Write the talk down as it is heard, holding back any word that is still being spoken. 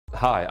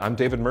Hi, I'm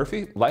David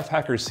Murphy,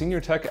 Lifehacker's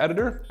Senior Tech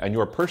Editor and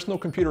your personal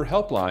computer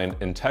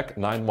helpline in Tech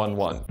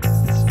 911.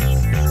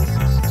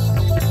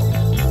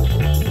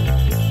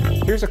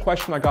 Here's a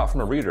question I got from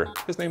a reader.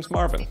 His name's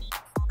Marvin.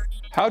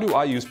 How do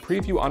I use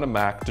Preview on a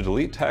Mac to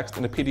delete text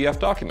in a PDF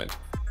document?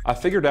 I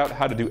figured out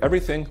how to do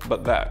everything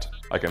but that.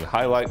 I can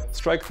highlight,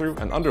 strike through,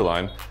 and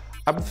underline.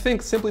 I would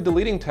think simply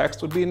deleting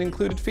text would be an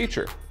included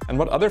feature. And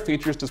what other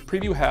features does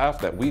Preview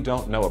have that we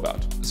don't know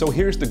about? So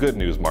here's the good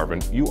news, Marvin.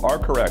 You are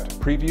correct.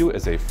 Preview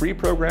is a free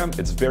program.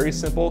 It's very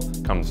simple,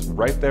 comes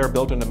right there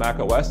built into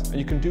macOS, and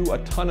you can do a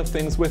ton of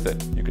things with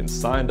it. You can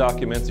sign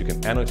documents, you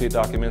can annotate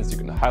documents, you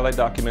can highlight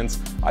documents.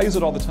 I use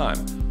it all the time.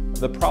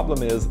 The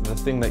problem is the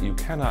thing that you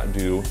cannot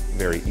do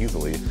very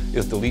easily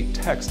is delete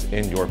text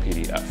in your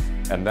PDF.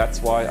 And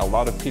that's why a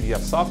lot of PDF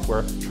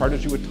software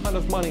charges you a ton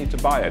of money to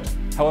buy it.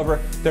 However,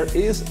 there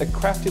is a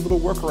crafty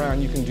little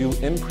workaround you can do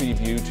in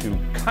Preview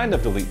to kind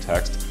of delete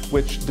text,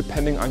 which,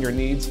 depending on your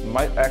needs,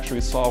 might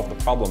actually solve the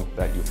problem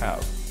that you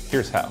have.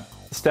 Here's how.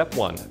 Step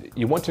 1.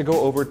 You want to go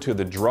over to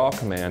the Draw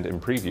command in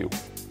Preview.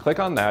 Click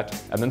on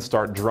that, and then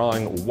start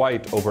drawing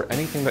white over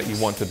anything that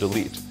you want to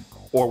delete,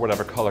 or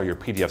whatever color your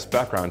PDF's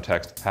background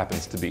text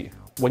happens to be.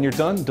 When you're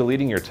done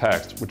deleting your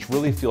text, which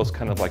really feels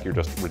kind of like you're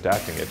just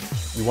redacting it,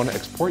 you want to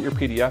export your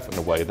PDF in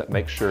a way that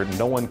makes sure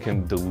no one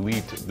can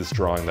delete this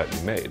drawing that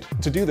you made.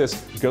 To do this,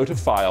 go to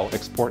File,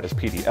 Export as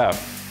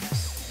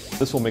PDF.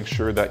 This will make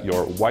sure that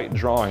your white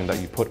drawing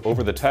that you put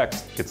over the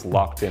text gets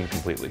locked in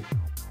completely.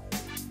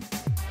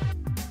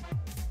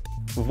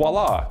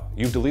 Voila!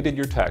 You've deleted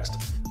your text.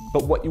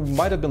 But what you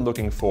might have been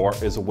looking for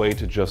is a way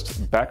to just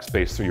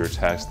backspace through your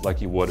text like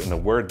you would in a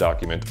Word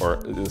document,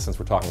 or since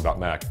we're talking about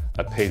Mac,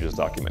 a Pages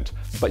document.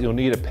 But you'll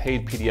need a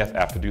paid PDF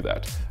app to do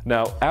that.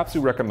 Now, apps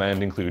we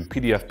recommend include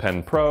PDF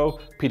Pen Pro,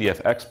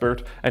 PDF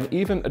Expert, and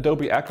even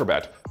Adobe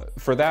Acrobat.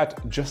 For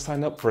that, just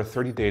sign up for a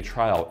 30-day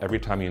trial every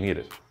time you need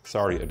it.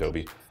 Sorry,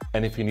 Adobe.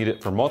 And if you need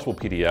it for multiple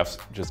PDFs,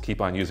 just keep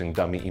on using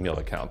dummy email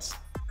accounts.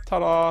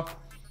 Ta-da!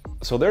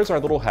 So there's our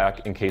little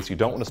hack in case you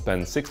don't want to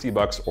spend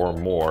 $60 or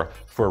more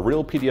for a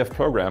real PDF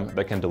program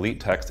that can delete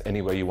text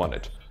any way you want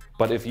it.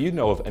 But if you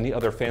know of any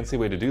other fancy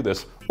way to do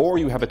this, or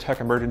you have a tech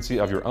emergency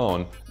of your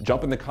own,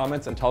 jump in the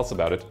comments and tell us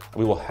about it.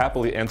 We will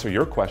happily answer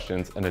your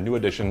questions in a new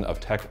edition of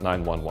Tech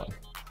 911.